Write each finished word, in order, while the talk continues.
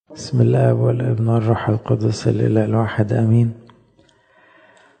بسم الله والابن والروح القدس الإله الواحد آمين.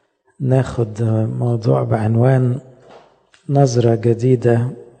 ناخد موضوع بعنوان نظرة جديدة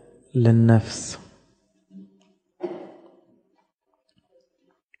للنفس.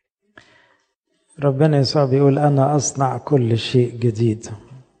 ربنا يسوع بيقول أنا أصنع كل شيء جديد.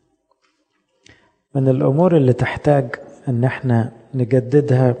 من الأمور اللي تحتاج أن احنا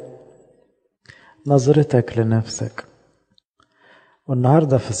نجددها نظرتك لنفسك.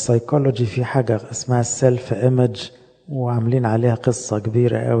 والنهاردة في السايكولوجي في حاجة اسمها السيلف ايمج، وعاملين عليها قصة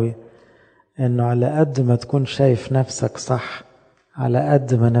كبيرة قوي، انه على قد ما تكون شايف نفسك صح على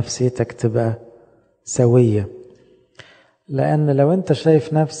قد ما نفسيتك تبقى سوية. لان لو انت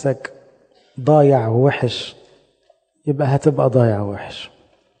شايف نفسك ضايع ووحش يبقى هتبقى ضايع ووحش.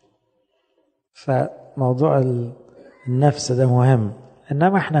 فموضوع النفس ده مهم،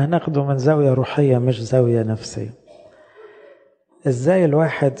 انما احنا هناخده من زاوية روحية مش زاوية نفسية. ازاي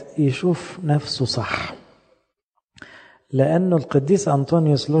الواحد يشوف نفسه صح؟ لأنه القديس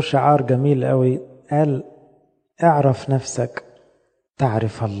أنطونيوس له شعار جميل قوي، قال اعرف نفسك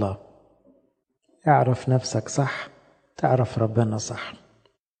تعرف الله. اعرف نفسك صح تعرف ربنا صح.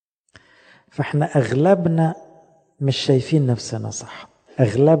 فاحنا أغلبنا مش شايفين نفسنا صح،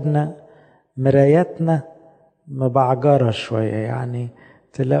 أغلبنا مراياتنا مبعجرة شوية. يعني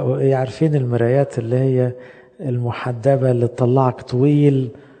تلاقوا عارفين المرايات اللي هي المحدبة اللي تطلعك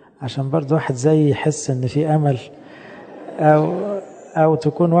طويل عشان برضو واحد زي يحس ان في امل، او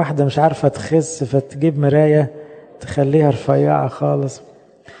تكون واحدة مش عارفة تخس فتجيب مراية تخليها رفيعة خالص.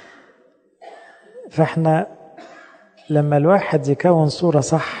 فاحنا لما الواحد يكون صورة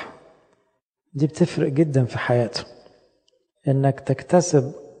صح دي بتفرق جدا في حياته، انك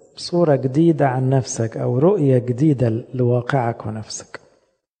تكتسب صورة جديدة عن نفسك او رؤية جديدة لواقعك ونفسك.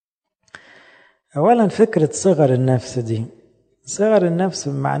 اولا فكرة صغر النفس دي، صغر النفس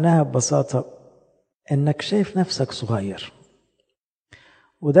معناها ببساطة انك شايف نفسك صغير،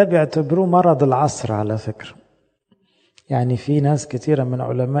 وده بيعتبروه مرض العصر على فكرة. يعني في ناس كتيرة من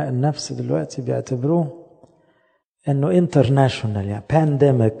علماء النفس دلوقتي بيعتبروه انه انترناشونال، يعني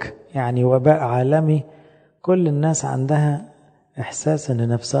بانديميك، يعني وباء عالمي. كل الناس عندها احساس ان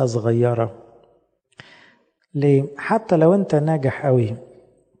نفسها صغيرة. ليه؟ حتى لو انت ناجح قوي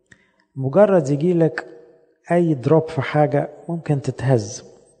مجرد يجيلك اي دروب في حاجة ممكن تتهز،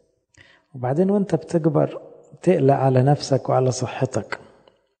 وبعدين وانت بتكبر تقلق على نفسك وعلى صحتك،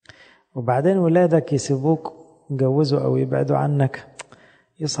 وبعدين ولادك يسيبوك يتجوزوا او يبعدوا عنك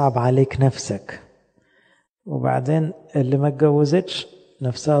يصعب عليك نفسك، وبعدين اللي ما اتجوزتش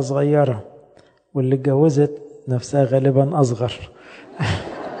نفسها صغيرة واللي اتجوزت نفسها غالبا اصغر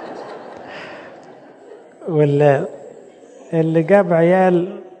واللي جاب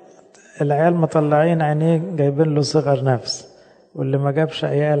عيال العيال مطلعين عينيه جايبين له صغر نفس، واللي ما جابش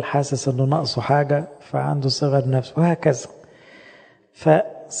عيال حاسس انه ناقصه حاجة فعنده صغر نفس، وهكذا.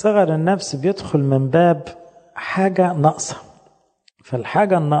 فصغر النفس بيدخل من باب حاجة ناقصة،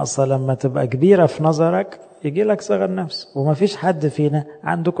 فالحاجة الناقصة لما تبقى كبيرة في نظرك يجي لك صغر نفس. وما فيش حد فينا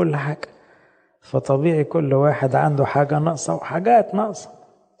عنده كل حاجة، فطبيعي كل واحد عنده حاجة ناقصة وحاجات ناقصة.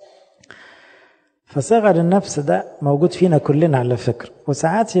 فصغر النفس ده موجود فينا كلنا على فكرة،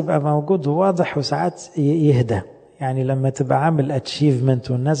 وساعات يبقى موجود وواضح وساعات يهدى. يعني لما تبقى عامل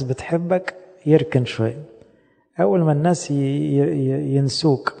اتشيفمنت والناس بتحبك يركن شوية، أول ما الناس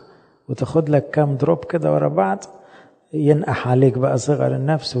ينسوك وتاخد لك كام دروب كده ورا بعض ينقح عليك بقى صغر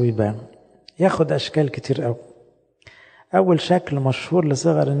النفس ويبان. ياخد أشكال كتير أوي. أول شكل مشهور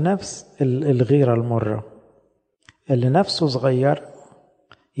لصغر النفس الغيرة المرة. اللي نفسه صغير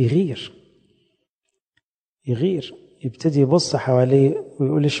يغير يبتدي يبص حواليه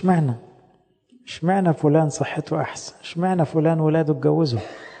ويقول اشمعنى فلان صحته أحسن، اشمعنى فلان ولاده اتجوزوا،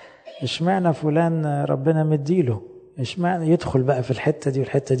 اشمعنى فلان ربنا مديله، اشمعنى. يدخل بقى في الحتة دي،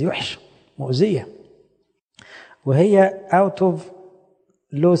 والحتة دي وحشة مؤذية، وهي out of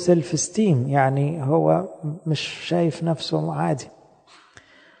low self esteem، يعني هو مش شايف نفسه عادي.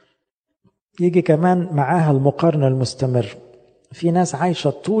 يجي كمان معاها المقارنة المستمر. في ناس عايشة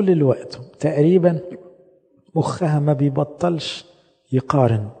طول الوقت تقريبا مخها ما بيبطلش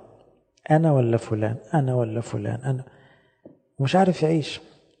يقارن، أنا ولا فلان، أنا ولا فلان، أنا مش عارف يعيش.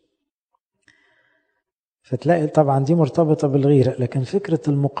 فتلاقي طبعا دي مرتبطة بالغيرة. لكن فكرة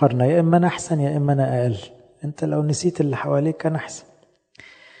المقارنة يا إما أنا أحسن يا إما أنا أقل، أنت لو نسيت اللي حواليك كان أحسن.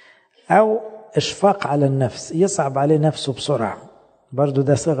 أو إشفاق على النفس، يصعب عليه نفسه بسرعة، برضو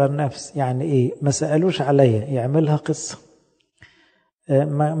ده صغر نفس. يعني إيه؟ ما سألوش عليا يعملها قصة،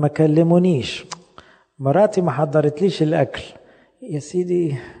 ما كلمونيش، مراتي ما حضرتليش الأكل. يا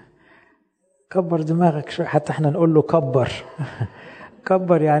سيدي كبر دماغك شوي، حتى احنا نقول له كبر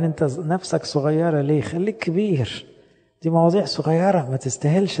كبر يعني انت نفسك صغيرة ليه؟ خليك كبير، دي مواضيع صغيرة ما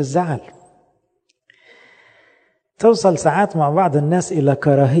تستاهلش الزعل. توصل ساعات مع بعض الناس إلى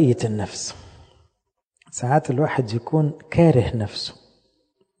كراهية النفس. ساعات الواحد يكون كاره نفسه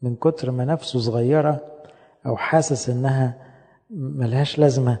من كتر ما نفسه صغيرة أو حاسس إنها ملهاش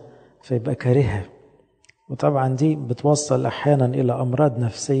لازمة فيبقى كارهها. وطبعا دي بتوصل أحيانا إلى أمراض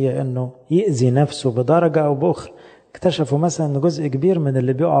نفسية، إنه يأذي نفسه بدرجة أو بأخرى. اكتشفوا مثلا إن جزء كبير من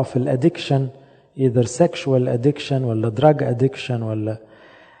اللي بيقعوا في الأديكشن، either sexual addiction ولا drug addiction ولا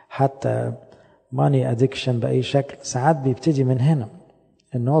حتى money addiction بأي شكل، ساعات بيبتدي من هنا،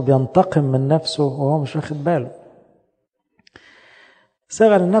 إنه هو بينتقم من نفسه وهو مش واخد باله.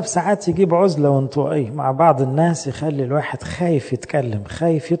 صغر النفس ساعات يجيب عزلة وانطوائية مع بعض الناس، يخلي الواحد خايف يتكلم،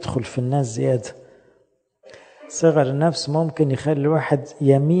 خايف يدخل في الناس زيادة. صغر النفس ممكن يخلي الواحد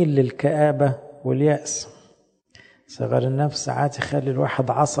يميل للكآبة واليأس. صغر النفس ساعات يخلي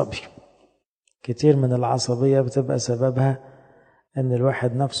الواحد عصبي. كتير من العصبية بتبقى سببها ان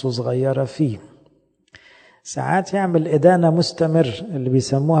الواحد نفسه صغيرة فيه. ساعات يعمل إدانة مستمر اللي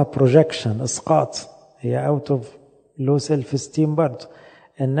بيسموها بروجكشن، إسقاط، هي اوت اوف لو سيلف استيم برضه،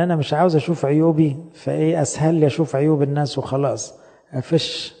 ان انا مش عاوز اشوف عيوبي، فايه اسهل لي اشوف عيوب الناس وخلاص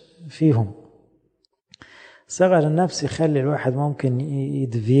افش فيهم. صغر النفس يخلي الواحد ممكن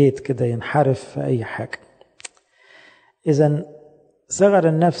يدفيت كده، ينحرف في اي حاجة. اذا صغر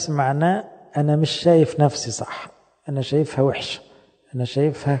النفس معناه انا مش شايف نفسي صح، انا شايفها وحشة، انا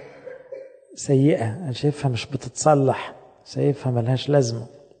شايفها سيئة، انا شايفها مش بتتصلح، شايفها ملهاش لازمة.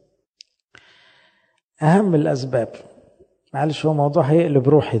 اهم الاسباب، معلش هو موضوع هيقلب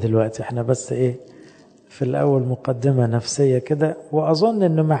روحي دلوقتي، احنا بس ايه في الاول مقدمة نفسية كده، واظن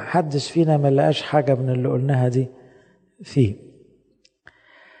انه ما حدش فينا ما لقاش حاجة من اللي قلناها دي فيه.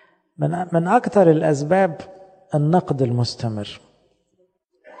 من اكتر الاسباب النقد المستمر،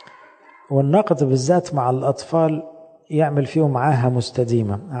 والنقد بالذات مع الاطفال يعمل فيهم عاهة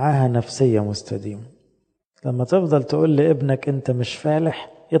مستديمة، عاهة نفسية مستديمة. لما تفضل تقول لابنك انت مش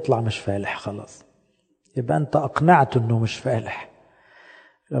فالح، يطلع مش فالح خلاص، يبقى انت اقنعته انه مش فالح.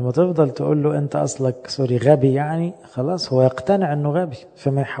 لما تفضل تقول له انت اصلك غبي، يعني خلاص هو يقتنع انه غبي،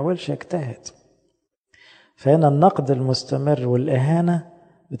 فما يحاولش يجتهد. فهنا النقد المستمر والاهانة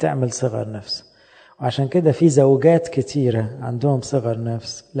بتعمل صغر نفس. وعشان كده في زوجات كتيرة عندهم صغر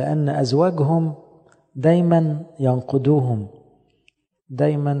نفس، لان ازواجهم دايما ينقدوهم،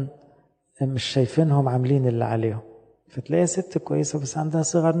 دايما مش شايفينهم عاملين اللي عليهم، فتلاقيها ست كويسة بس عندها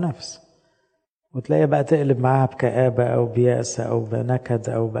صغر نفس، وتلاقيها بقى تقلب معاها بكآبة أو بيأس أو بنكد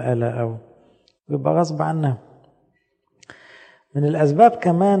أو بقلق أو يبقى غصب عنها. من الأسباب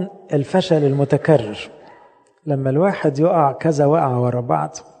كمان الفشل المتكرر، لما الواحد يقع كذا وقع ورا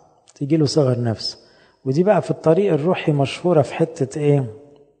بعض تيجيله صغر نفس. ودي بقى في الطريق الروحي مشهورة في حتة إيه،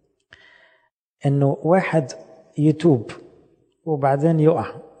 إنه واحد يتوب وبعدين يقع،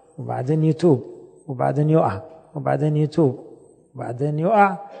 وبعدين يتوب وبعدين يقع، وبعدين يتوب وبعدين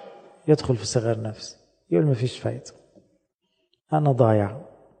يقع، يدخل في صغر نفس، يقول مفيش فايدة، أنا ضايع،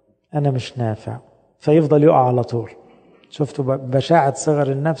 أنا مش نافع، فيفضل يقع على طول. شفتوا بشاعة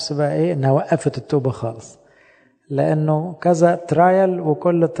صغر النفس بقى إيه؟ إنها وقفت التوبة خالص، لأنه كذا ترايل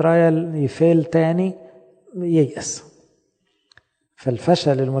وكل ترايل يفيل تاني ييأس.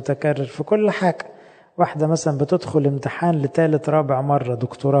 فالفشل المتكرر في كل حاجة. واحدة مثلا بتدخل امتحان لثالث رابع مرة،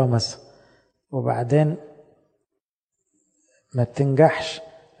 دكتوراه مثلا، وبعدين ما بتنجحش،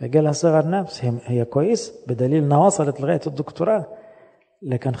 فجالها صغر نفس. هي كويس بدليل انها وصلت لغاية الدكتوراه،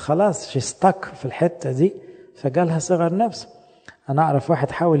 لكن خلاص شي ستك في الحتة دي، فجالها صغر نفس. انا اعرف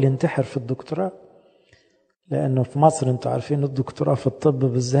واحد حاول ينتحر في الدكتوراه، لانه في مصر انتوا عارفين الدكتوراه في الطب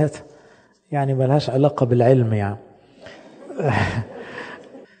بالذات يعني ملهاش علاقة بالعلم يعني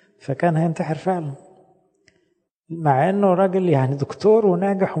فكان هينتحر فعلا، مع انه راجل يعني دكتور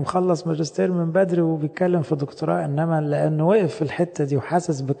وناجح ومخلص ماجستير من بدري وبيتكلم في دكتوراه، انما لانه وقف في الحتة دي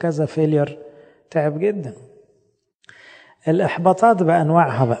وحاسس بكذا فيلير تعب جدا. الاحباطات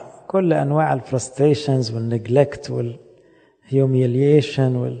بانواعها بقى، كل انواع الفرستريشنز والنجلكت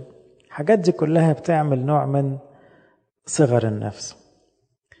والهيوميليشن والحاجات دي كلها بتعمل نوع من صغر النفس.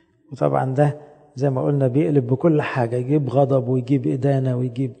 وطبعا ده زي ما قلنا بيقلب بكل حاجة، يجيب غضب ويجيب إدانة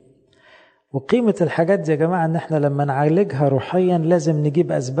ويجيب. وقيمة الحاجات دي يا جماعة ان احنا لما نعالجها روحيا لازم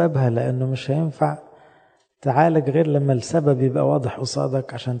نجيب أسبابها، لأنه مش هينفع تعالج غير لما السبب يبقى واضح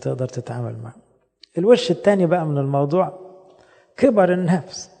قصادك عشان تقدر تتعامل معه. الوش التاني بقى من الموضوع كبر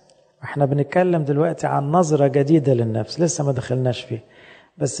النفس. احنا بنتكلم دلوقتي عن نظرة جديدة للنفس، لسه ما دخلناش فيه،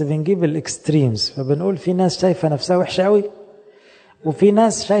 بس بنجيب الاكستريمز. فبنقول في ناس شايفة نفسها وحشة قوي، وفي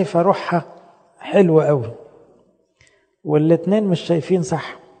ناس شايفة روحها حلوة قوي. والاتنين مش شايفين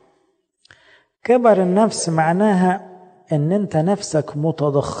صح. كبر النفس معناها ان انت نفسك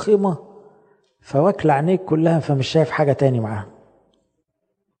متضخمة فواكل عينيك كلها فمش شايف حاجة تاني معاها.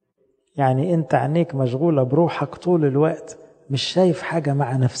 يعني انت عينيك مشغولة بروحك طول الوقت، مش شايف حاجة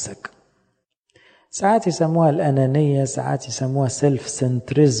مع نفسك. ساعات يسموها الأنانية، ساعات يسموها سيلف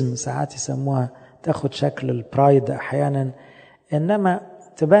سنتريزم، ساعات يسموها تاخد شكل البرايد أحيانا. إنما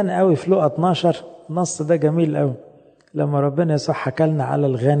تبان قوي في لقا 12 النص ده جميل قوي، لما ربنا يسوع حكى لنا على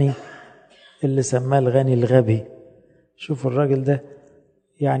الغني اللي سماه الغني الغبي. شوفوا الراجل ده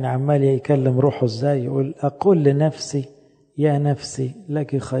يعني عمال يكلم روحه ازاي، يقول أقول لنفسي يا نفسي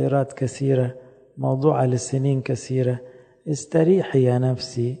لك خيرات كثيرة موضوعة لسنين كثيرة، استريحي يا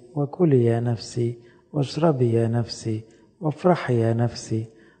نفسي وكلي يا نفسي واشربي يا نفسي وافرحي يا نفسي.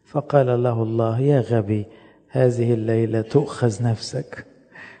 فقال له الله يا غبي هذه الليلة تؤخذ نفسك،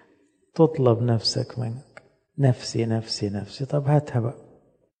 تطلب نفسك منك. نفسي نفسي نفسي، طب هاتها بقى.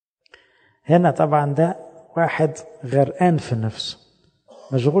 هنا طبعا ده واحد غرقان في نفسه،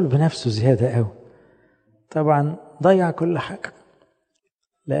 مشغول بنفسه زيادة قوي، طبعا ضيع كل حاجة.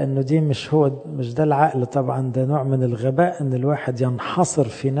 لأنه دي مش ده العقل طبعا، ده نوع من الغباء أن الواحد ينحصر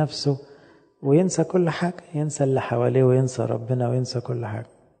في نفسه وينسى كل حاجة، ينسى اللي حواليه وينسى ربنا وينسى كل حاجة.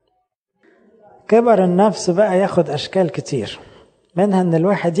 كبر النفس بقى ياخد أشكال كتير، منها أن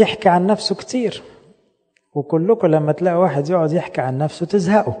الواحد يحكي عن نفسه كتير. وكلكم لما تلاقوا واحد يقعد يحكي عن نفسه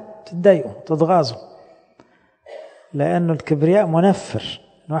تزهقوا، تتضايقوا، تتغاظوا، لأنه الكبرياء منفر.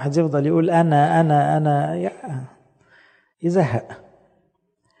 الواحد يفضل يقول أنا يزهق.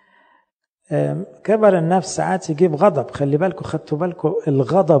 كبر النفس ساعات يجيب غضب. خلي بالكم، خدتوا بالكم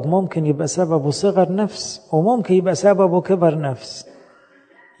الغضب ممكن يبقى سببه صغر نفس وممكن يبقى سببه كبر نفس.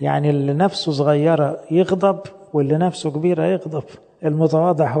 يعني اللي نفسه صغيرة يغضب واللي نفسه كبيرة يغضب.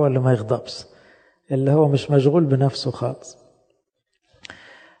 المتواضع هو اللي ما يغضبش، اللي هو مش مشغول بنفسه خالص.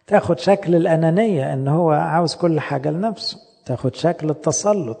 تاخد شكل الأنانية إنه هو عاوز كل حاجة لنفسه. تاخد شكل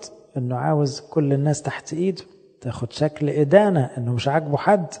التسلط إنه عاوز كل الناس تحت إيده. تاخد شكل إدانة إنه مش عاجبه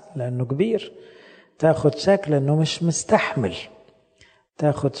حد لأنه كبير. تاخد شكل إنه مش مستحمل.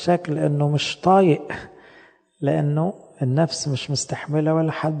 تاخد شكل إنه مش طايق لأنه النفس مش مستحملة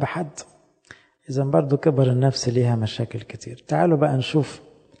ولا حد بحد. إذن برضو كبر النفس ليها مشاكل كتير. تعالوا بقى نشوف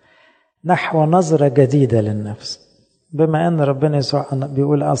نحو نظرة جديدة للنفس. بما أن ربنا يسوع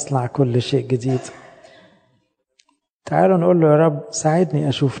بيقول أصنع كل شيء جديد، تعالوا نقول له يا رب ساعدني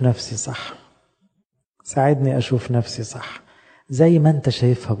أشوف نفسي صح، ساعدني أشوف نفسي صح زي ما أنت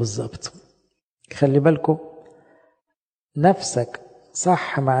شايفها بالظبط. خلي بالكم، نفسك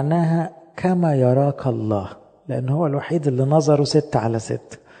صح معناها كما يراك الله، لأن هو الوحيد اللي نظره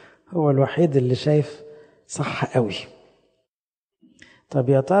 6/6، هو الوحيد اللي شايف صح قوي. طب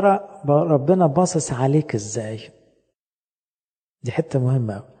يا ترى ربنا باصص عليك ازاي؟ دي حتة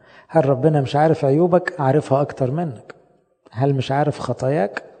مهمة. هل ربنا مش عارف عيوبك؟ عارفها أكتر منك. هل مش عارف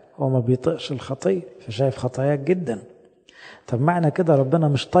خطاياك؟ هو ما بيطقش الخطية فشايف خطاياك جدا. طب معنى كده ربنا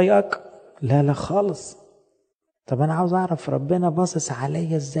مش طايقك؟ لا لا خالص. طب أنا عاوز أعرف ربنا باصص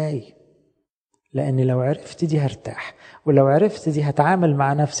عليا ازاي، لأني لو عرفت دي هرتاح، ولو عرفت دي هتعامل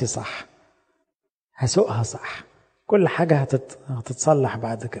مع نفسي صح، هسوقها صح، كل حاجة هتتصلح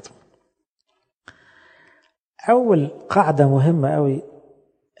بعد كده. أول قاعدة مهمة قوي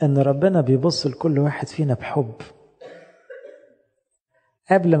أن ربنا بيبص لكل واحد فينا بحب،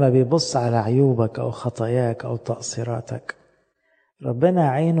 قبل ما بيبص على عيوبك أو خطاياك أو تقصيراتك. ربنا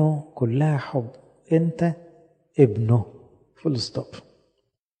عينه كلها حب، أنت ابنه فول ستوب.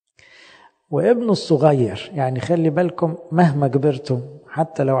 وابنه الصغير، يعني خلي بالكم مهما كبرتم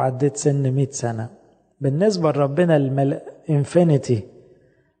حتى لو عديت سن 100 سنة بالنسبة لربنا انفينيتي،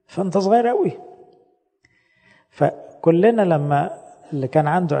 فأنت صغير قوي. فكلنا لما اللي كان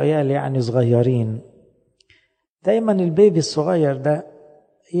عنده عيال يعني صغيرين، دايما البيبي الصغير ده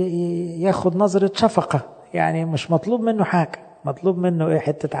ياخد نظرة شفقة، يعني مش مطلوب منه حاجة، مطلوب منه ايه،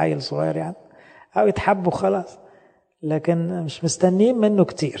 حتة عيل صغير يعني، او يتحبه خلاص، لكن مش مستنيين منه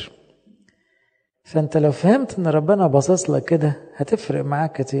كتير. فانت لو فهمت ان ربنا باصص لك كده هتفرق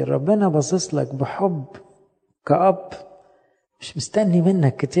معاك كتير. ربنا باصص لك بحب كأب، مش مستني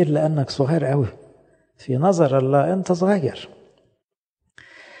منك كتير لانك صغير قوي في نظر الله، انت صغير.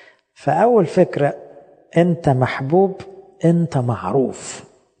 فاول فكرة، انت محبوب، انت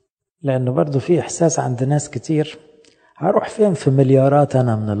معروف. لانه برضو في احساس عند ناس كتير، هروح فين في مليارات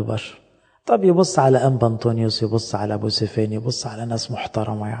انا من البشر. طب يبص على أنبا أنطونيوس، يبص على أبو سيفين، يبص على ناس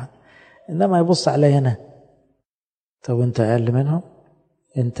محترمة يعني، إنما يبص علي أنا. طب أنت أقل منهم؟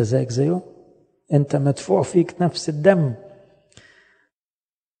 أنت زيك زيهم؟ أنت مدفوع فيك نفس الدم.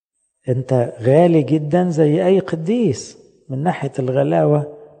 انت غالي جدا زي اي قديس من ناحية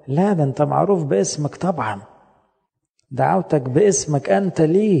الغلاوة. لا، ده انت معروف باسمك طبعا، دعوتك باسمك انت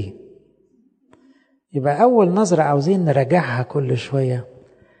ليه. يبقى اول نظرة عاوزين نراجعها كل شوية،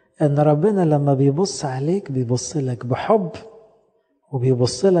 ان ربنا لما بيبص عليك بيبص لك بحب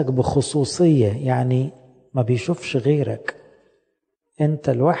وبيبص لك بخصوصية، يعني ما بيشوفش غيرك، انت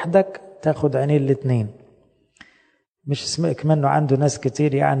لوحدك تاخد عينيه الاتنين. مش اسمك منه عنده ناس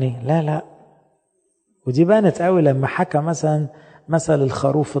كتير يعني، لا لا. ودي بانت قوي لما حكى مثلا مثل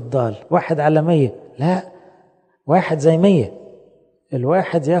الخروف الضال، 1 على 100، لا، 1 زي 100.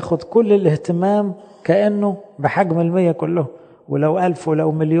 الواحد ياخد كل الاهتمام كأنه بحجم 100 كله، ولو 1000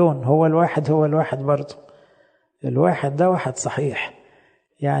 ولو مليون هو الواحد برضه. الواحد ده واحد صحيح،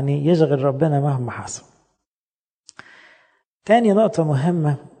 يعني يشغل ربنا مهما حصل. تاني نقطة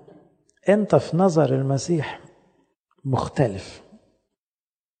مهمة، انت في نظر المسيح مختلف،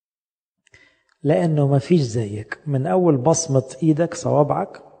 لأنه ما فيش زيك. من أول بصمة إيدك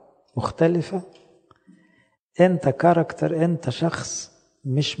صوابعك مختلفة، أنت كاركتر، أنت شخص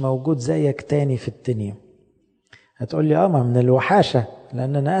مش موجود زيك تاني في الدنيا. هتقول لي ما من الوحاشة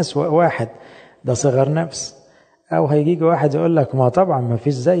لأن أنا أسوأ واحد، ده صغر نفس. أو هيجي واحد يقول لك ما طبعا ما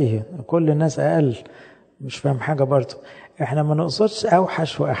فيش زيه، كل الناس أقل. مش فاهم حاجة برضو. احنا ما نقصدش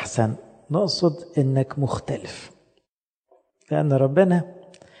أوحش وأحسن، نقصد إنك مختلف. لأن ربنا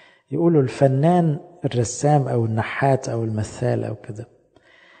يقولوا الفنان الرسام أو النحات أو المثال أو كده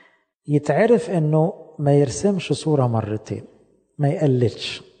يتعرف إنه ما يرسمش صورة مرتين، ما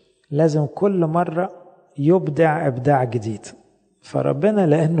يقلدش، لازم كل مرة يبدع إبداع جديد. فربنا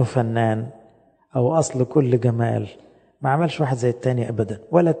لأنه فنان أو أصل كل جمال ما عملش واحد زي التاني أبدا،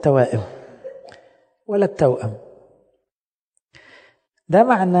 ولا التوائم ولا التوأم. ده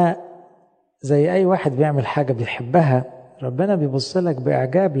معنى زي أي واحد بيعمل حاجة بيحبها، ربنا بيبص لك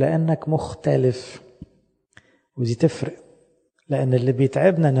بإعجاب لأنك مختلف. ودي تفرق، لأن اللي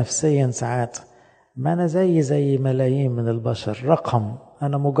بيتعبنا نفسيا ساعات ما أنا زي ملايين من البشر، رقم،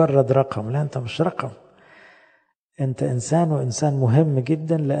 أنا مجرد رقم. لا، أنت مش رقم، أنت إنسان، وإنسان مهم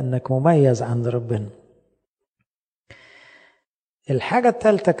جدا لأنك مميز عند ربنا. الحاجة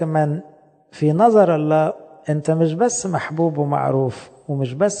الثالثة كمان، في نظر الله أنت مش بس محبوب ومعروف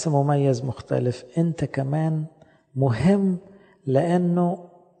ومش بس مميز مختلف، أنت كمان مهم، لأنه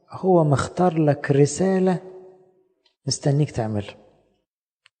هو مختار لك رسالة مستنيك تعملها.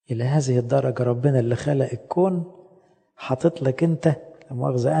 إلى هذه الدرجة ربنا اللي خلق الكون حاطط لك أنت،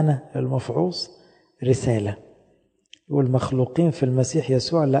 لمؤاخذة أنا المفعوص، رسالة. والمخلوقين في المسيح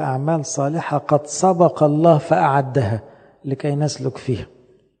يسوع لأعمال صالحة قد سبق الله فأعدها لكي نسلك فيها.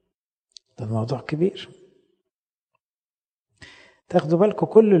 ده الموضوع كبير. تاخدوا بالكم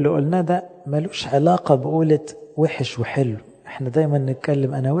كل اللي قلناه ده ملوش علاقة بقولة وحش وحلو. احنا دايما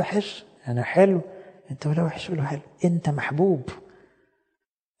نتكلم أنا وحش أنا حلو، أنت ولا وحش ولا حلو، أنت محبوب.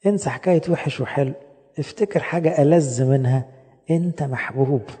 انسى حكاية وحش وحلو، افتكر حاجة ألذ منها، أنت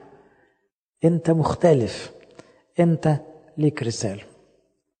محبوب، أنت مختلف، أنت ليك رسالة.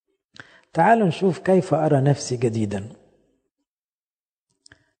 تعالوا نشوف كيف أرى نفسي جديدا.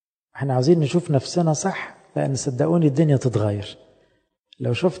 احنا عاوزين نشوف نفسنا صح، لأن صدقوني الدنيا تتغير.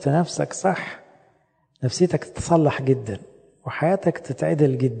 لو شفت نفسك صح نفسيتك تتصلح جدا، وحياتك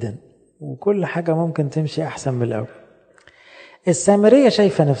تتعدل جدا، وكل حاجة ممكن تمشي أحسن من الأول. السامرية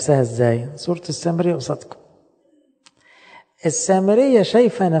شايفة نفسها ازاي؟ صورة السامرية قصادكم. السامرية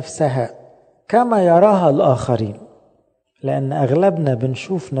شايفة نفسها كما يراها الآخرين، لأن أغلبنا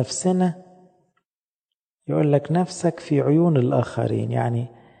بنشوف نفسنا، يقول لك نفسك في عيون الآخرين. يعني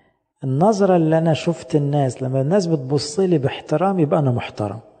النظرة اللي أنا شفت الناس، لما الناس بتبص لي باحترام يبقى أنا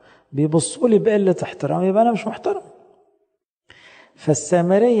محترم، بيبصوا لي بقلة احترام يبقى أنا مش محترم.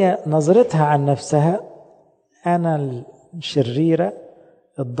 فالسامرية نظرتها عن نفسها أنا الشريرة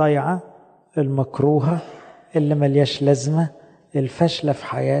الضيعة المكروهة اللي ملياش لازمة الفاشلة في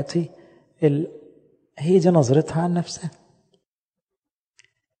حياتي، هي دي نظرتها عن نفسها.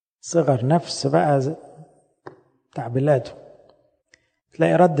 صغر نفس بقى بتاع بلاده.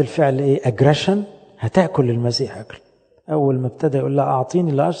 تلاقي رد الفعل ايه؟ اجريشن. هتاكل المسيح اكل. اول ما ابتدى يقول لها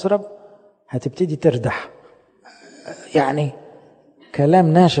اعطيني لا اشرب هتبتدي تردح، يعني كلام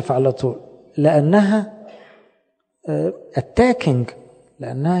ناشف على طول، لانها اتاكينج،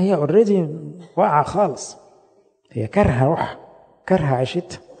 لانها هي اوريدي واقعه خالص، هي كارهه روح، كارهه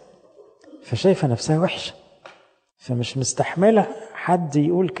عيشتها، فشايفه نفسها وحشه، فمش مستحمله حد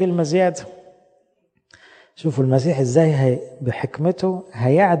يقول كلمه زياده. شوفوا المسيح ازاي بحكمته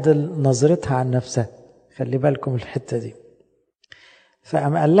هيعدل نظرتها عن نفسها. خلي بالكم الحته دي.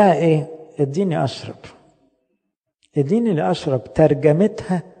 فقام قال لها ايه؟ اديني اشرب. اديني لاشرب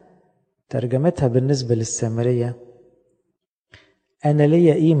ترجمتها ترجمتها بالنسبة للسامرية أنا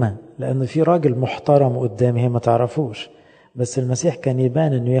ليا قيمة لأن في راجل محترم قدامي، هي ما تعرفوش، بس المسيح كان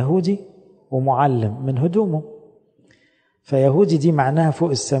يبان أنه يهودي ومعلم من هدومه. فيهودي دي معناها فوق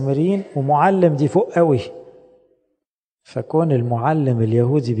السامريين، ومعلم دي فوق قوي. فكون المعلم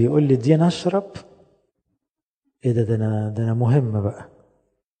اليهودي بيقول لي دي نشرب، ايه ده انا مهم بقى،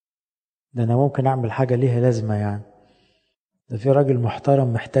 ده انا ممكن اعمل حاجة ليها لازمة يعني، ده في راجل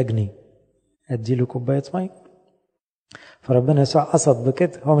محترم محتاجني اديله كوباية مي. فربنا يسوع قصد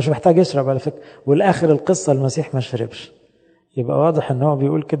بكده، هو مش محتاج يشرب على فكرة، والاخر القصة المسيح ما شربش. يبقى واضح ان هو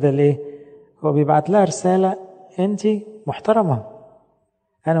بيقول كده ليه؟ هو بيبعت لها رسالة، انت محترمة،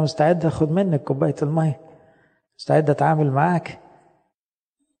 انا مستعد اخد منك كوباية المي، مستعد اتعامل معاك.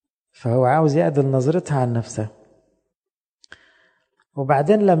 فهو عاوز يعدل نظرتها عن نفسها.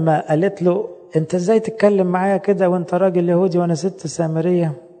 وبعدين لما قالت له انت ازاي تتكلم معايا كده وانت راجل يهودي وانا ست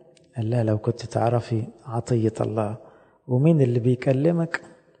سامرية، قال لها لو كنت تعرفي عطية الله ومين اللي بيكلمك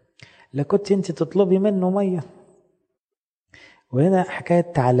لكنت انت تطلبي منه مية. وهنا حكاية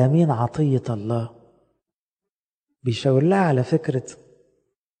تعلمين عطية الله بيشاور لها على فكرة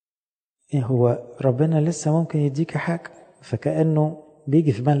إيه، هو ربنا لسه ممكن يديك حاجة. فكأنه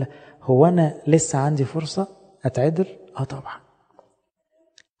بيجي في بالها هو أنا لسه عندي فرصة أتعدل؟ طبعا.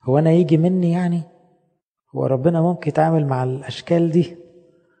 هو أنا يجي مني يعني؟ هو ربنا ممكن يتعامل مع الأشكال دي؟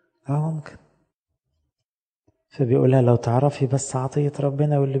 ممكن. فبيقولها لو تعرفي بس عطية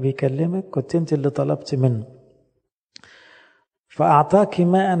ربنا واللي بيكلمك كنت انت اللي طلبت منه. فأعطاك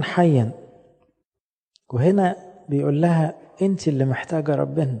ماء حيا. وهنا بيقول لها انت اللي محتاجة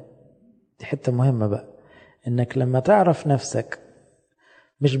ربنا. دي حتة مهمة بقى، انك لما تعرف نفسك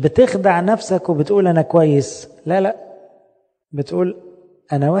مش بتخدع نفسك وبتقول انا كويس، لا، بتقول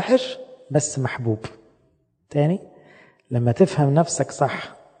انا وحش بس محبوب. تاني، لما تفهم نفسك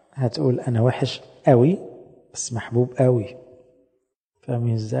صح هتقول انا وحش قوي بس محبوب قوي.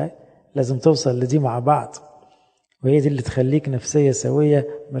 فاهمين ازاي؟ لازم توصل لدي مع بعض، وهي دي اللي تخليك نفسية سوية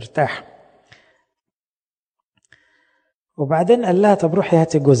مرتاح. وبعدين قال لها طب روحي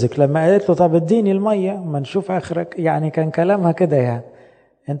هاتي جوزك. لما قالت له طب اديني المية ما نشوف اخرك، يعني كان كلامها كده يعني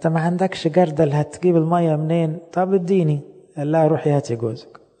انت ما عندكش جردل هتجيب المية منين؟ طب اديني. قال لها روحي هاتي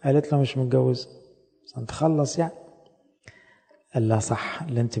جوزك. قالت له مش متجوزة. عشان تخلص يعني. قال لها صح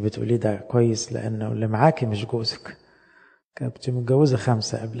اللي انت بتقوليه ده كويس، لانه اللي معاكي مش جوزك، كنت متجوزة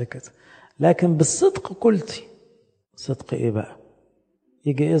 5 قبل كده، لكن بالصدق قلتي. صدق ايه بقى؟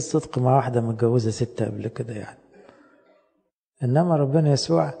 يجي ايه الصدق مع واحدة متجوزة 6 قبل كده يعني؟ انما ربنا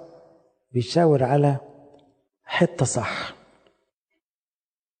يسوع بيشاور على حتة صح.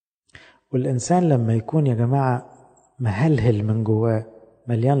 والإنسان لما يكون يا جماعة مهلهل من جواه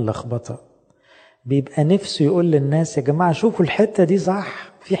مليان لخبطة، بيبقى نفسه يقول للناس يا جماعة شوفوا الحتة دي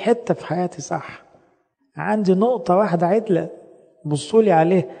صح، في حتة في حياتي صح، عندي نقطة واحدة عدلة بصولي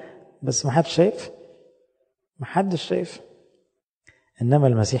عليه، بس محدش شايف، محدش شايف. إنما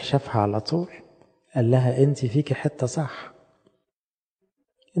المسيح شافها على طول، قال لها انت فيكي حتة صح.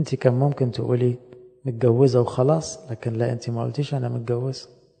 انت كان ممكن تقولي متجوزة وخلاص، لكن لا، انت ما قلتيش انا متجوزة.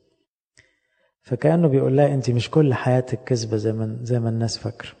 فكأنه بيقول لها انت مش كل حياتك كذبة زي ما الناس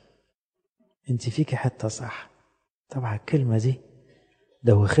فاكرة، انت فيكي حتة صح. طبعا الكلمة دي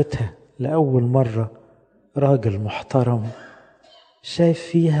دوختها لأول مرة. راجل محترم شايف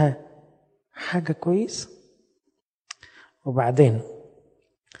فيها حاجة كويس. وبعدين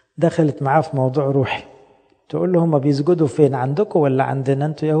دخلت معاه في موضوع روحي، تقول له هما بيسجدوا فين، عندكم ولا عندنا؟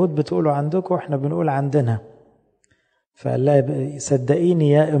 انتوا يهود بتقولوا عندكم واحنا بنقول عندنا. فقال لها صدقيني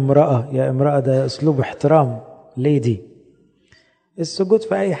يا امرأة، يا امرأة ده اسلوب احترام ليدي، السجود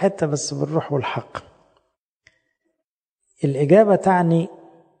في اي حتة بس بالروح والحق. الإجابة تعني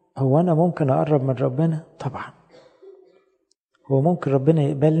هو أنا ممكن أقرب من ربنا؟ طبعا. هو ممكن ربنا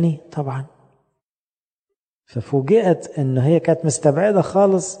يقبلني؟ طبعا. ففوجئت إن هي كانت مستبعدة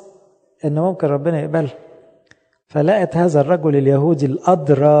خالص إن ممكن ربنا يقبلها. فلقت هذا الرجل اليهودي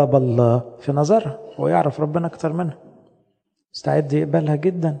الأدرى بالله في نظرها، ويعرف ربنا أكتر منها، مستعد يقبلها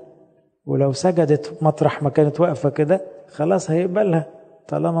جدا. ولو سجدت مطرح ما كانت واقفة كده خلاص هيقبلها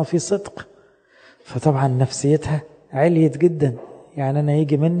طالما في صدق. فطبعا نفسيتها عليت جدا، يعني أنا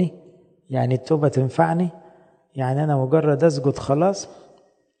يجي مني، يعني التوبة تنفعني، يعني أنا مجرد أسجد خلاص.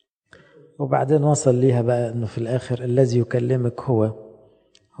 وبعدين وصل ليها بقى أنه في الآخر الذي يكلمك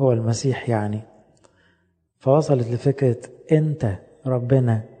هو المسيح يعني. فوصلت لفكرة أنت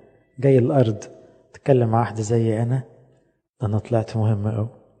ربنا جاي الأرض تكلم مع واحدة زي أنا، ده أنا طلعت مهمة أوي،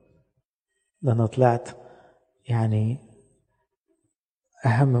 ده أنا طلعت يعني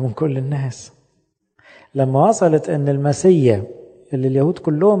أهم من كل الناس. لما وصلت أن المسيح اللي اليهود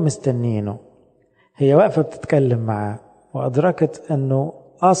كلهم مستنيينه. هي واقفة بتتكلم معاه وأدركت أنه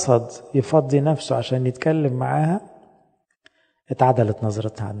قصد يفضي نفسه عشان يتكلم معاها، اتعدلت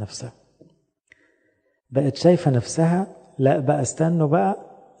نظرتها عن نفسها، بقت شايفة نفسها لا بقى استنوا بقى،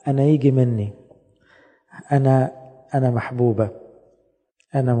 أنا يجي مني، أنا محبوبة،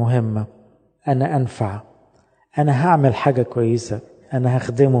 أنا مهمة، أنا أنفع، أنا هعمل حاجة كويسة، أنا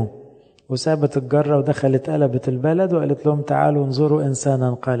هخدمه. وسابت الجرة ودخلت قلبت البلد وقالت لهم تعالوا انظروا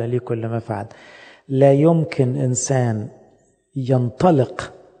إنسانا قال لي كل ما فعل. لا يمكن إنسان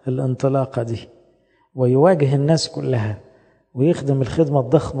ينطلق الانطلاقة دي ويواجه الناس كلها ويخدم الخدمة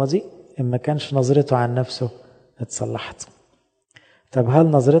الضخمة دي إن ما كانش نظرته عن نفسه اتصلحت. طب هل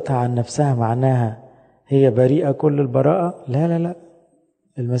نظرتها عن نفسها معناها هي بريئة كل البراءة؟ لا لا لا،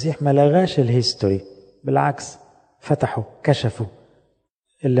 المسيح ما لغاش الهيستوري، بالعكس فتحوا كشفوا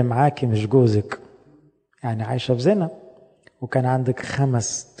اللي معاكي مش جوزك، يعني عايشة في زنا وكان عندك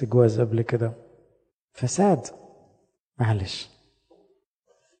 5 تجواز قبل كده، فساد، معلش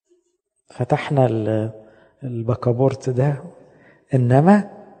فتحنا البكابورت ده،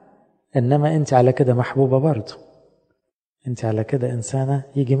 إنما أنت على كده محبوبة برضو، أنت على كده إنسانة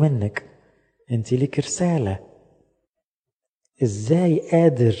يجي منك، أنت ليك رسالة. إزاي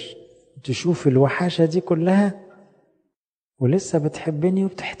قادر تشوف الوحاشة دي كلها ولسه بتحبني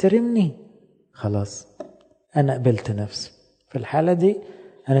وبتحترمني؟ خلاص أنا قبلت نفسي في الحالة دي،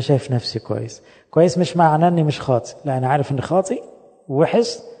 أنا شايف نفسي كويس مش معناه أني مش خاطئ، لا أنا عارف أني خاطئ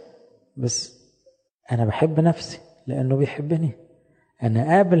ووحش، بس أنا بحب نفسي لأنه بيحبني،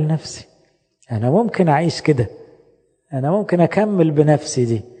 أنا قابل نفسي، أنا ممكن أعيش كده، أنا ممكن أكمل بنفسي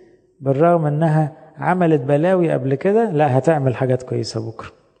دي بالرغم أنها عملت بلاوي قبل كده، لا هتعمل حاجات كويسة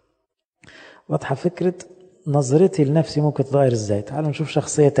بكرة. واضحة فكرة نظرتي لنفسي ممكن تغير إزاي؟ تعالوا نشوف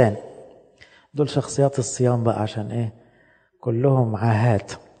شخصية تاني. دول شخصيات الصيام بقى، عشان إيه؟ كلهم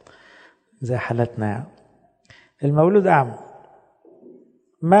عاهات زي حالتنا يعني. المولود أعمى،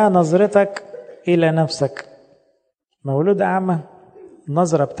 ما نظرتك إلى نفسك؟ مولود أعمى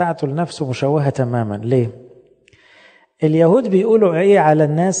النظرة بتاعته لنفسه مشوهة تماما. ليه؟ اليهود بيقولوا إيه على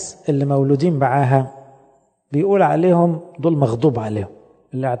الناس اللي مولودين بعاها؟ بيقول عليهم دول مغضوب عليهم.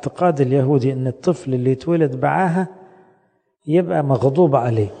 الاعتقاد اليهودي إن الطفل اللي يتولد بعاها يبقى مغضوب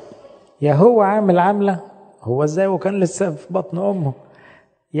عليه، يا هو عامل عملة، هو ازاي وكان لسه في بطن أمه،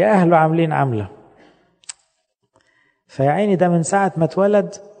 يا أهله عاملين عملة. فيعيني ده من ساعة ما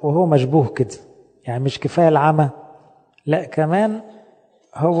اتولد وهو مشبوه كده، يعني مش كفاية العمى، لا كمان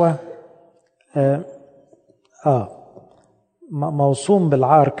هو موصوم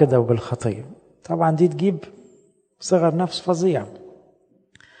بالعار كده وبالخطية. طبعا دي تجيب صغر نفس فظيع،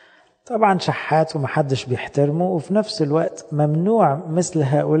 طبعا شحات ومحدش بيحترمه، وفي نفس الوقت ممنوع مثل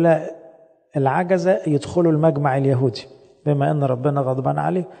هؤلاء العجزة يدخلوا المجمع اليهودي، بما أن ربنا غضبان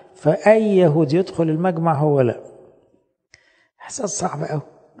عليه، فأي يهودي يدخل المجمع هو لا. إحساس صعب أوي.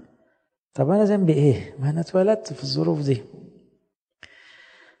 طب أنا ذنبي إيه؟ ما أنا اتولدت في الظروف دي.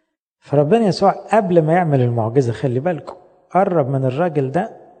 فربنا يسوع قبل ما يعمل المعجزة، خلي بالكم، قرب من الراجل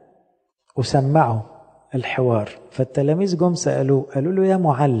ده وسمعه الحوار. فالتلاميذ جم سألوه، قالوا له يا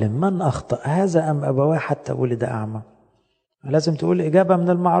معلم من أخطأ هذا أم أبواه حتى ولد أعمى؟ لازم تقول إجابة من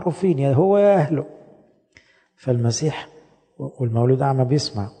المعروفين، يا هو يا أهله. فالمسيح والمولود أعمى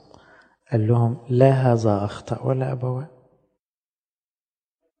بيسمع، قال لهم لا هذا أخطأ ولا أبواه،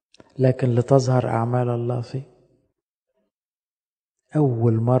 لكن لتظهر أعمال الله فيه.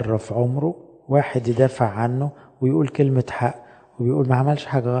 أول مرة في عمره واحد يدافع عنه ويقول كلمة حق ويقول ما عملش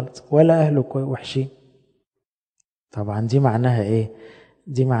حاجة غلط ولا أهله وحشين. طبعا دي معناها إيه؟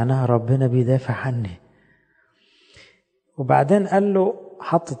 دي معناها ربنا بيدافع عني. وبعدين قال له،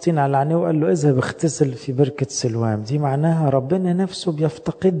 حط الطين على عينيه وقال له اذهب اغتسل في بركة سلوام، دي معناها ربنا نفسه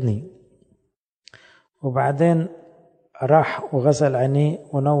بيفتقدني. وبعدين راح وغسل عينيه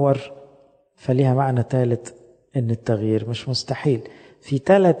ونور. فليها معنى ثالث، ان التغيير مش مستحيل. في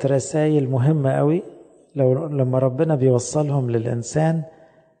 3 رسائل مهمة قوي لما ربنا بيوصلهم للإنسان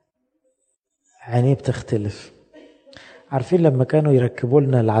عينيه بتختلف. عارفين لما كانوا يركبوا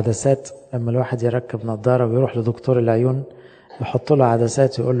لنا العدسات، لما الواحد يركب نظارة ويروح لدكتور العيون يحط له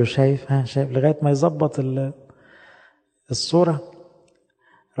عدسات ويقول له شايف شايف لغاية ما يظبط الصورة.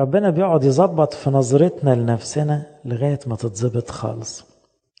 ربنا بيقعد يظبط في نظرتنا لنفسنا لغاية ما تتظبط خالص.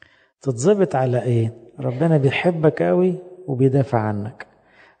 تتظبط على ايه؟ ربنا بيحبك قوي وبيدافع عنك،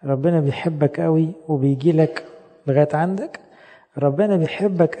 ربنا بيحبك قوي وبيجي لك لغاية عندك، ربنا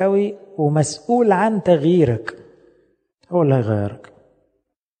بيحبك قوي ومسؤول عن تغييرك، هو اللي هيغيرك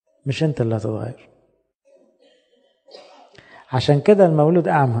مش انت اللي هتتغير. عشان كده المولود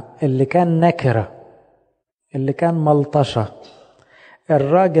أعمى اللي كان نكرة، اللي كان ملطشة،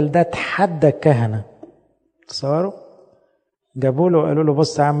 الراجل ده تحدى الكهنة. تصوروا، جابوا له وقالوا له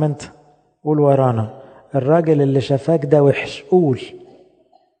بص يا عم انت قول ورانا، الراجل اللي شافاك ده وحش قول.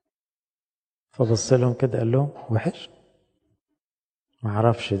 فبص لهم كده قال لهم وحش؟ ما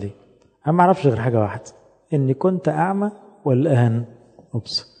اعرفش دي، انا ما اعرفش غير حاجة واحدة، اني كنت اعمى والان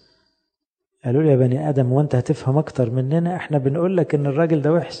ابصر. قالوا لي يا بني ادم وانت هتفهم اكتر مننا، احنا بنقول لك ان الراجل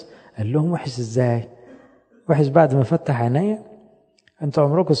ده وحش. قال لهم وحش ازاي؟ وحش بعد ما فتح عينيا؟ انتوا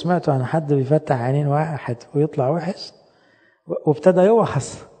عمركم سمعتوا عن حد بيفتح عينين واحد ويطلع وحش؟ وابتدى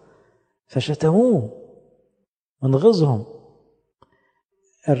يوحص، فشتموه من غيظهم.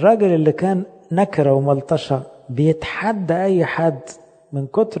 الراجل اللي كان نكرة وملطشة بيتحدى اي حد من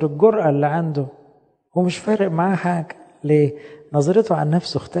كتر الجرأة اللي عنده، ومش فارق معاه حاجة. ليه؟ نظرته عن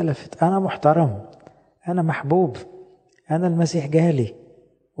نفسه اختلفت. انا محترم، انا محبوب، انا المسيح جالي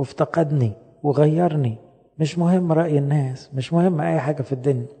وافتقدني وغيرني، مش مهم رأي الناس، مش مهم اي حاجة في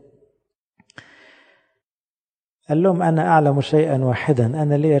الدنيا. قال لهم أنا أعلم شيئا واحدا،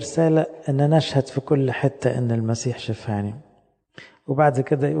 أنا لي رسالة أن نشهد في كل حتة أن المسيح شفاني. وبعد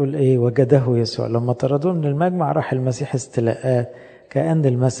كده يقول إيه؟ وجده يسوع لما طردوه من المجمع راح المسيح استلقاه، كأن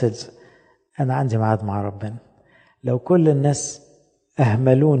المسج أنا عندي ميعاد مع ربنا. لو كل الناس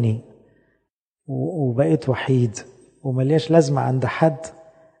أهملوني وبقيت وحيد وملياش لازمة عند حد،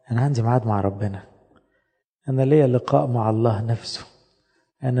 أنا عندي ميعاد مع ربنا، أنا ليا لقاء مع الله نفسه،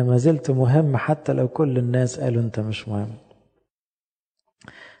 أنا ما زلت مهم حتى لو كل الناس قالوا أنت مش مهم.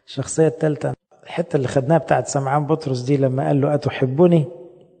 الشخصية الثالثة، الحتة اللي خدناها بتاعت سمعان بطرس دي، لما قال له أتحبني؟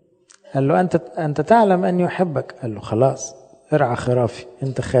 قال له أنت تعلم أني أحبك. قال له خلاص ارعى خرافي،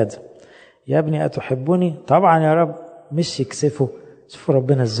 أنت خادم. يا ابني أتحبني؟ طبعا يا رب. مش يكسفه، شوفوا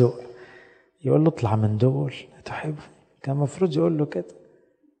ربنا الذوق، يقول له اطلع من دول أتحبني. كان المفروض يقول له كده،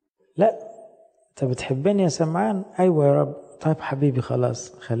 لا أنت بتحبني يا سمعان؟ أيوة يا رب. طيب حبيبي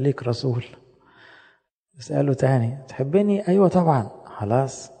خلاص خليك رسول. اسأله تاني تحبني؟ أيوة طبعا.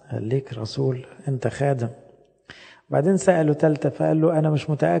 خلاص خليك رسول، أنت خادم. بعدين سأله تالتة فقال له أنا مش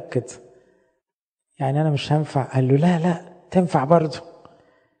متأكد، يعني أنا مش هنفع. قال له لا تنفع برضه.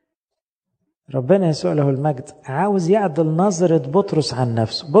 ربنا يسوع له المجد عاوز يعدل نظرة بطرس عن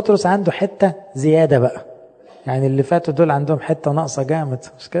نفسه. بطرس عنده حتة زيادة بقى، يعني اللي فاتوا دول عندهم حتة ناقصة جامد،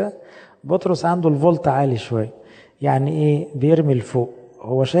 مش كده؟ بطرس عنده الفولت عالي شوي، يعني إيه؟ بيرمي لفوق،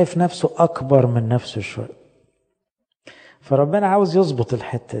 هو شايف نفسه أكبر من نفسه شوي. فربنا عاوز يظبط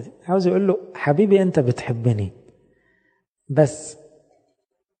الحتة دي، عاوز يقول له حبيبي أنت بتحبني بس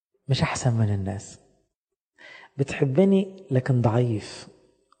مش أحسن من الناس، بتحبني لكن ضعيف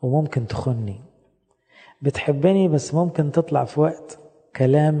وممكن تخني، بتحبني بس ممكن تطلع في وقت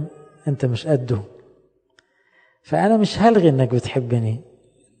كلام أنت مش قده، فأنا مش هلغي أنك بتحبني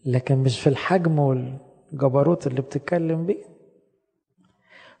لكن مش في الحجم والجبروت اللي بتتكلم بيه.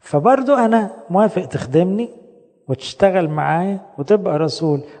 فبرضو أنا موافق تخدمني وتشتغل معايا وتبقى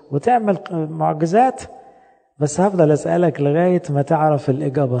رسول وتعمل معجزات، بس هفضل أسألك لغاية ما تعرف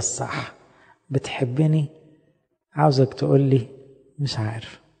الإجابة الصح. بتحبني؟ عاوزك تقول لي مش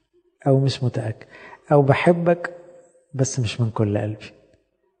عارف أو مش متأكد، أو بحبك بس مش من كل قلبي،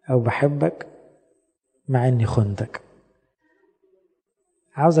 أو بحبك مع إني خنتك.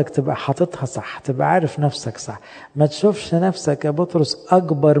 عاوزك تبقى حاططها صح، تبقى عارف نفسك صح، ما تشوفش نفسك يا بطرس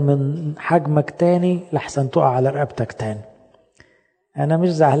أكبر من حجمك تاني لحسن تقع على رقبتك تاني. أنا مش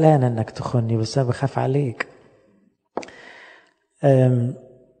زعلان إنك تخني بس أنا بخاف عليك.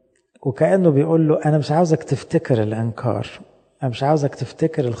 وكأنه بيقول له أنا مش عاوزك تفتكر الإنكار، أنا مش عاوزك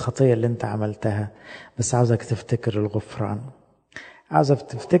تفتكر الخطية اللي أنت عملتها، بس عاوزك تفتكر الغفران، عاوزك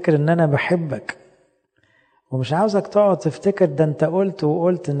تفتكر إن أنا بحبك، ومش عاوزك تقعد تفتكر ده أنت قلت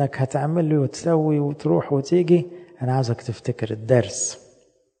وقلت إنك هتعمل لي وتسوي وتروح وتيجي. أنا عاوزك تفتكر الدرس.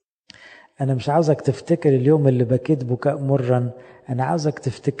 أنا مش عاوزك تفتكر اليوم اللي بكيت بكاء مرا، أنا عاوزك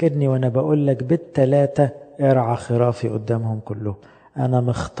تفتكرني وأنا بقول لك بالتلاتة ارعى خرافي قدامهم كلهم، أنا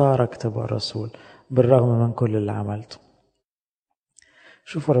مختارك تبقى رسول بالرغم من كل اللي عملته.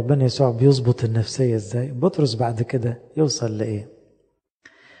 شوفوا ربنا يسوع بيظبط النفسية ازاي. بطرس بعد كده يوصل لإيه؟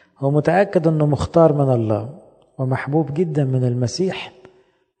 هو متأكد أنه مختار من الله ومحبوب جدا من المسيح،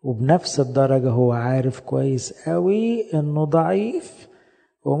 وبنفس الدرجة هو عارف كويس قوي أنه ضعيف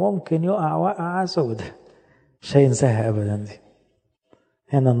وممكن يقع وقعة سودة، مش هينساها أبدا دي.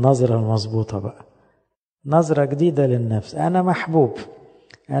 هنا النظرة المظبوطة بقى، نظرة جديدة للنفس. أنا محبوب،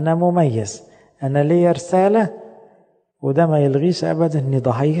 أنا مميز، أنا لي رسالة، وده ما يلغيش أبدا أني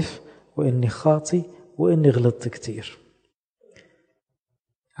ضعيف وأني خاطي وأني غلطت كتير.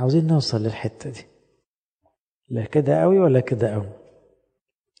 عاوزين نوصل للحتة دي، لا كده قوي ولا كده قوي.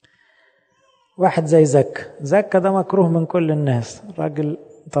 واحد زي زكا ده مكروه من كل الناس، راجل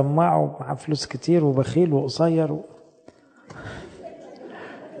طماع ومعاه فلوس كتير وبخيل وقصير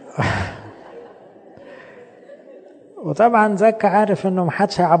وطبعا زكا عارف انه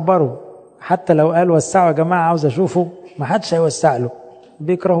محدش هيعبره، حتى لو قال وسعوا يا جماعة عاوز اشوفه محدش هيوسع له،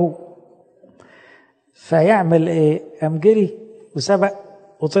 بيكرهوه. فيعمل ايه؟ قام جري وسبق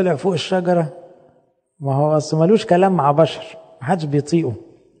وطلع فوق الشجرة. ما هو اصلا ملوش كلام مع بشر، محدش بيطيقه،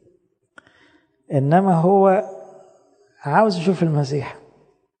 انما هو عاوز يشوف المسيح.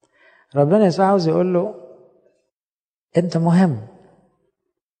 ربنا يسوع عاوز يقول له انت مهم،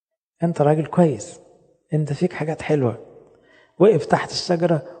 انت راجل كويس، انت فيك حاجات حلوة. وقف تحت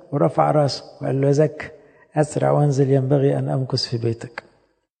الشجرة ورفع راسه وقال له يا زك اسرع وانزل، ينبغي ان امكث في بيتك.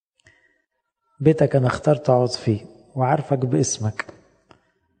 بيتك انا اخترت اقعد فيه وعارفك باسمك.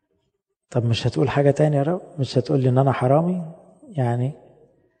 طب مش هتقول حاجة تانية يا رب؟ مش هتقول لي ان انا حرامي يعني؟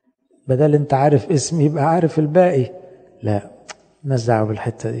 بدل انت عارف اسمي يبقى عارف الباقي. لا، مالناش دعوه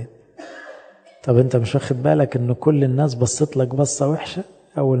بالحته دي. طب انت مش واخد بالك ان كل الناس بصت لك بصه وحشه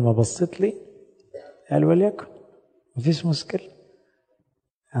اول ما بصت لي؟ قال وليكن، مفيش مشكله،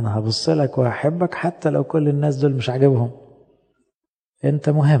 انا هبص لك وهحبك حتى لو كل الناس دول مش عاجبهم. انت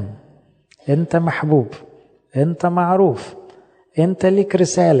مهم، انت محبوب، انت معروف، انت ليك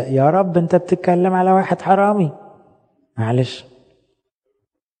رساله. يا رب انت بتتكلم على واحد حرامي؟ معلش،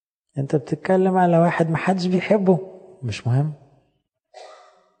 انت بتتكلم على واحد محدش بيحبه؟ مش مهم.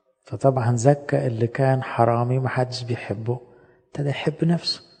 فطبعا زكا اللي كان حرامي محدش بيحبه ابتدى يحب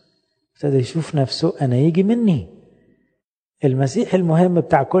نفسه، ابتدى يشوف نفسه انا يجي مني. المسيح المهم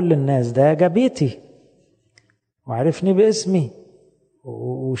بتاع كل الناس ده جا بيتي وعرفني باسمي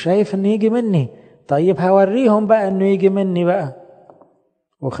وشايف انه يجي مني. طيب هوريهم بقى انه يجي مني بقى.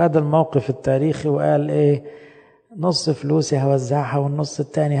 وخد الموقف التاريخي وقال ايه؟ نص فلوسي هوزعها والنص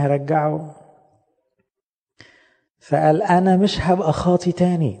التاني هرجعه. فقال انا مش هبقى خاطي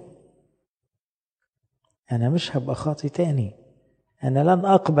تاني، انا مش هبقى خاطي تاني، أنا لن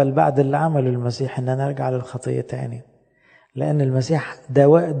أقبل بعد اللي عمله المسيح أن أنا أرجع للخطية تاني. لأن المسيح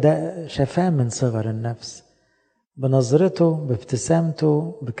ده شفاه من صغر النفس، بنظرته،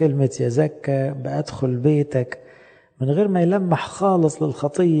 بابتسامته، بكلمة يا زكا، بأدخل بيتك، من غير ما يلمح خالص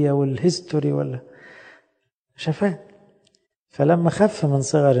للخطية والهيستوري ولا شفاه. فلما خف من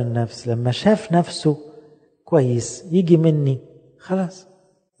صغر النفس، لما شاف نفسه كويس يجي مني، خلاص.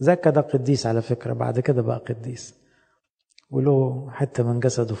 زكا ده قديس على فكرة، بعد كده بقى قديس وله حتى من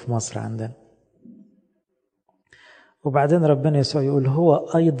جسده في مصر عندنا. وبعدين ربنا يسوع يقول هو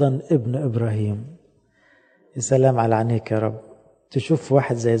أيضا ابن إبراهيم. يا سلام على عينيك يا رب، تشوف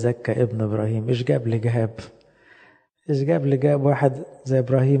واحد زي زكا ابن إبراهيم. إيش جاب لي جاب؟ إيش جاب لي جاب واحد زي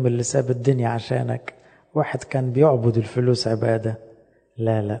إبراهيم اللي ساب الدنيا عشانك، واحد كان بيعبد الفلوس عبادة.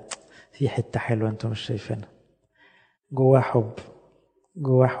 لا لا، في حتة حلوة أنتم مش شايفينها، جواه حب،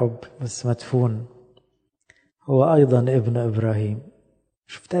 جواه حب بس مدفون. هو أيضا ابن إبراهيم.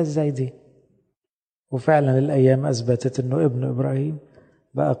 شفتها إزاي دي؟ وفعلا الأيام أثبتت أنه ابن إبراهيم،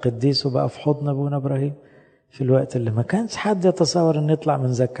 بقى قديس وبقى في حضن أبونا إبراهيم في الوقت اللي ما كانش حد يتصور أن يطلع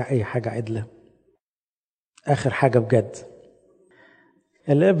من زكا أي حاجة عدلة. آخر حاجة بجد،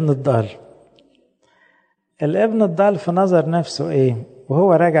 الابن الضال. الابن الضال في نظر نفسه إيه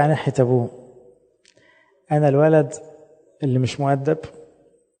وهو راجع ناحية أبوه؟ أنا الولد اللي مش مؤدب،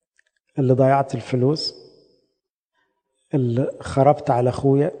 اللي ضيعت الفلوس، اللي خربت على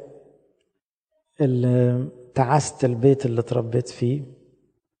أخويا، اللي تعست البيت اللي تربيت فيه،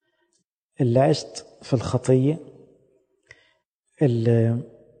 اللي عشت في الخطية، اللي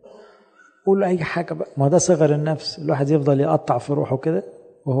قول أي حاجة بقى. ما ده صغر النفس، الواحد يفضل يقطع في روحه كده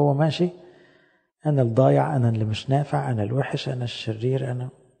وهو ماشي، أنا الضايع، أنا اللي مش نافع، أنا الوحش، أنا الشرير، أنا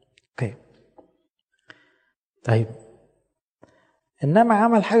أوكي. طيب إنما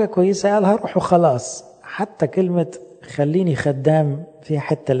عمل حاجة كويسة، قال هروح وخلاص. حتى كلمة خليني خدام فيها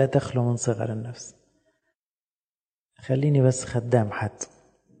حتى لا تخلو من صغر النفس، خليني بس خدام حتى.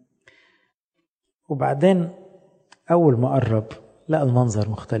 وبعدين أول ما قرب لقى المنظر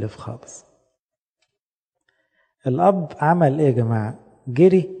مختلف خالص. الأب عمل إيه يا جماعة؟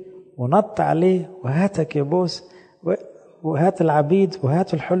 جري ونط عليه وهاتك يا بوس، وهات العبيد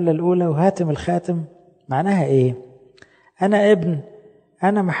وهات الحلة الأولى وهاتم الخاتم. معناها إيه؟ أنا ابن،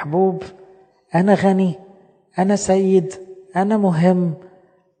 أنا محبوب، أنا غني، أنا سيد، أنا مهم،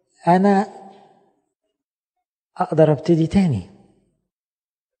 أنا أقدر أبتدي تاني.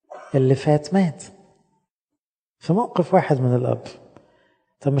 اللي فات مات في موقف واحد من الأب.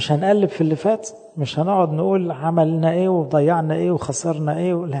 طب مش هنقلب في اللي فات؟ مش هنقعد نقول عملنا ايه وضيعنا ايه وخسرنا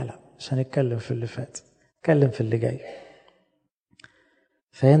ايه لا لا، مش هنتكلم في اللي فات، نتكلم في اللي جاي.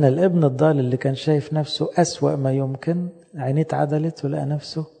 فهنا الابن الضال اللي كان شايف نفسه أسوأ ما يمكن، عينيه اتعدلت ولقى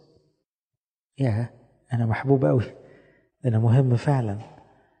نفسه أنا محبوب قوي، أنا مهم فعلا،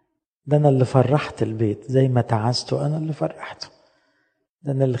 ده أنا اللي فرحت البيت، زي ما تعزته أنا اللي فرحته،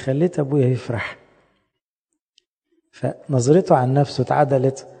 ده أنا اللي خليت أبويا يفرح. فنظرته عن نفسه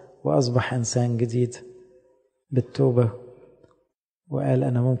اتعدلت وأصبح إنسان جديد بالتوبة، وقال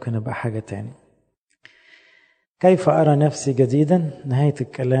أنا ممكن أبقى حاجة تاني. كيف أرى نفسي جديدا؟ نهاية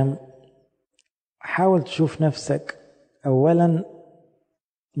الكلام، حاول تشوف نفسك أولا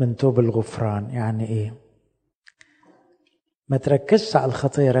من توب الغفران. يعني إيه؟ ما تركزش على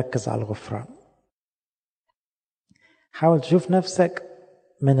الخطية، ركز على الغفران. حاول تشوف نفسك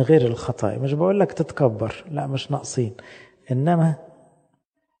من غير الخطايا. مش بقولك تتكبر، لا مش ناقصين، إنما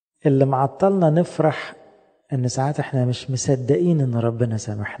اللي معطلنا نفرح إن ساعات إحنا مش مصدقين إن ربنا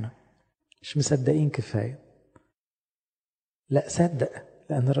سامحنا، مش مصدقين كفاية. لا صدق،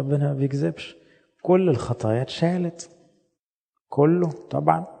 لأن ربنا ما بيكذبش، كل الخطايا اتشالت، كله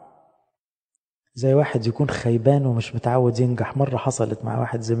طبعا. زي واحد يكون خيبان ومش متعود ينجح. مرة حصلت مع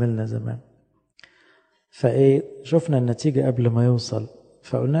واحد زميلنا زمان، شفنا النتيجة قبل ما يوصل،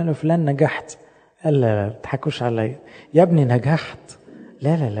 فقلنا له فلان نجحت، قال لا تضحكوش عليا يا ابني نجحت،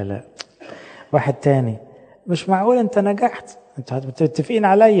 لا لا لا لا. واحد تاني، مش معقول انت نجحت، انتوا متفقين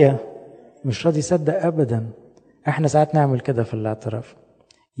عليا، مش راضي يصدق ابدا. احنا ساعات نعمل كده في الاعتراف،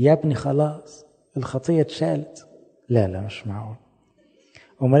 يا ابني خلاص الخطية اتشالت، لا لا مش معقول.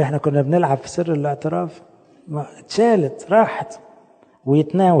 امال احنا كنا بنلعب في سر الاعتراف، ما اتشالت راحت،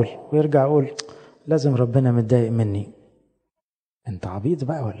 ويتناول ويرجع يقول لازم ربنا متضايق مني. انت عبيط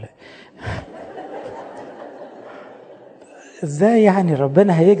بقى ولا ازاي يعني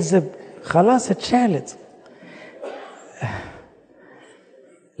ربنا هيكذب؟ خلاص اتشالت.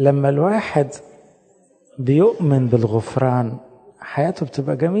 لما الواحد بيؤمن بالغفران حياته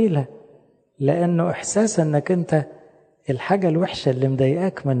بتبقى جميلة، لأنه إحساس أنك أنت الحاجة الوحشة اللي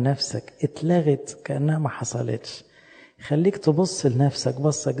مضايقاك من نفسك اتلغت كأنها ما حصلتش. خليك تبص لنفسك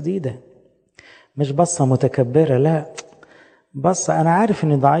بصة جديدة، مش بصة متكبرة، لا بصة أنا عارف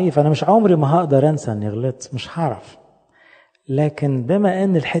أني ضعيف، أنا مش عمري ما هقدر أنسى أني غلطت، مش هعرف، لكن بما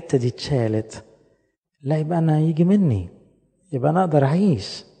أن الحتة دي اتشالت، لا يبقى أنا يجي مني، يبقى أنا أقدر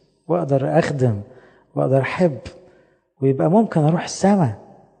أعيش وأقدر أخدم وأقدر أحب، ويبقى ممكن أروح السماء.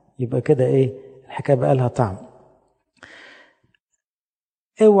 يبقى كده الحكاية بقى لها طعم.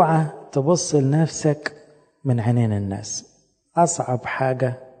 اوعى تبص لنفسك من عينين الناس، أصعب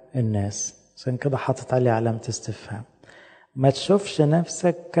حاجة الناس، عشان كده حاطط عليه علامة استفهام. ما تشوفش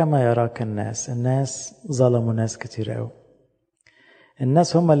نفسك كما يراك الناس. الناس ظلموا ناس كتير قوي،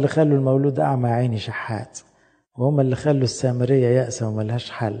 الناس هم اللي خلوا المولود أعمى عيني شحات، وهم اللي خلوا السامرية يأسة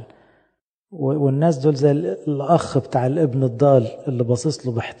وملهاش حل، والناس دول زي الأخ بتاع الابن الضال اللي باصص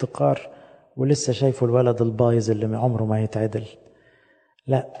له باحتقار ولسه شايفه الولد البايظ اللي عمره ما يتعدل.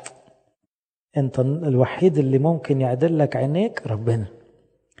 لا، انت الوحيد اللي ممكن يعدل لك عينيك ربنا.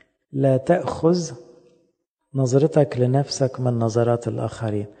 لا تأخذ نظرتك لنفسك من نظرات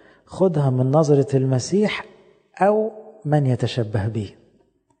الآخرين، خدها من نظرة المسيح أو من يتشبه به،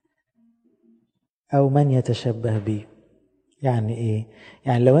 أو من يتشبه به. يعني إيه؟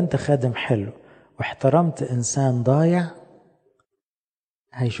 يعني لو أنت خادم حلو واحترمت إنسان ضايع،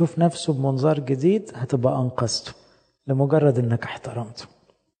 هيشوف نفسه بمنظار جديد، هتبقى أنقذته لمجرد أنك احترمته.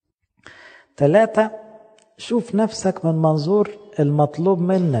 3، شوف نفسك من منظور المطلوب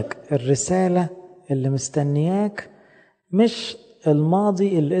منك، الرسالة اللي مستنياك، مش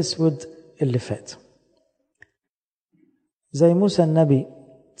الماضي الأسود اللي فات. زي موسى النبي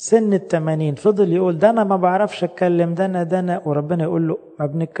سن 80 فضل يقول ده أنا ما بعرفش أتكلم، ده أنا وربنا يقول له ما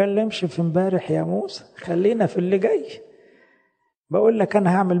بنتكلمش في امبارح يا موسى، خلينا في اللي جاي. بقول لك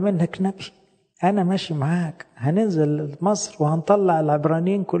أنا هعمل منك نبي، أنا ماشي معاك، هننزل مصر وهنطلع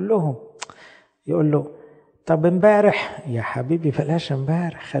العبرانيين كلهم. يقول له طب امبارح يا حبيبي، بلاش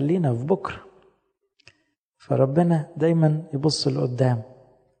امبارح، خلينا في بكرة. فربنا دايما يبص لقدام.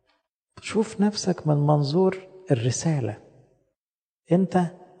 شوف نفسك من منظور الرسالة، انت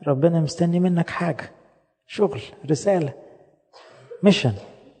ربنا مستني منك حاجة، شغل، رسالة، ميشن.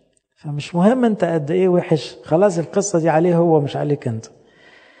 فمش مهم انت قد ايه وحش، خلاص القصة دي عليه هو مش عليك انت.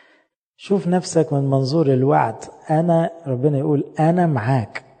 شوف نفسك من منظور الوعد، ربنا يقول انا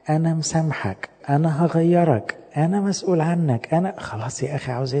معاك، انا مسامحك، انا هغيرك، انا مسؤول عنك، انا خلاص يا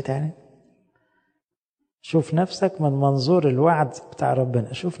اخي عاوز ايه تاني؟ شوف نفسك من منظور الوعد بتاع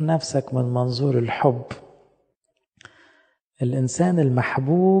ربنا، شوف نفسك من منظور الحب. الإنسان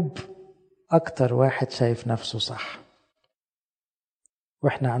المحبوب أكتر واحد شايف نفسه صح،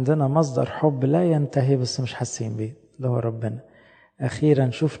 وإحنا عندنا مصدر حب لا ينتهي بس مش حاسين بيه، اللي هو ربنا. أخيرا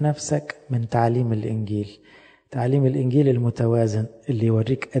شوف نفسك من تعليم الإنجيل، تعليم الإنجيل المتوازن اللي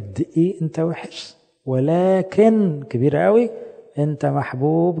يوريك قد إيه أنت وحش، ولكن كبير قوي أنت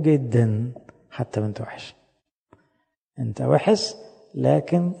محبوب جدا حتى وأنت وحش. أنت وحش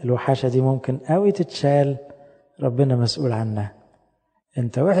لكن الوحشة دي ممكن قوي تتشال، ربنا مسؤول عنها.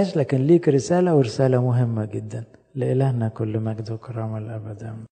 أنت وحش لكن ليك رسالة، ورسالة مهمة جدا. لإلهنا كل مجد وكرامة الأبد.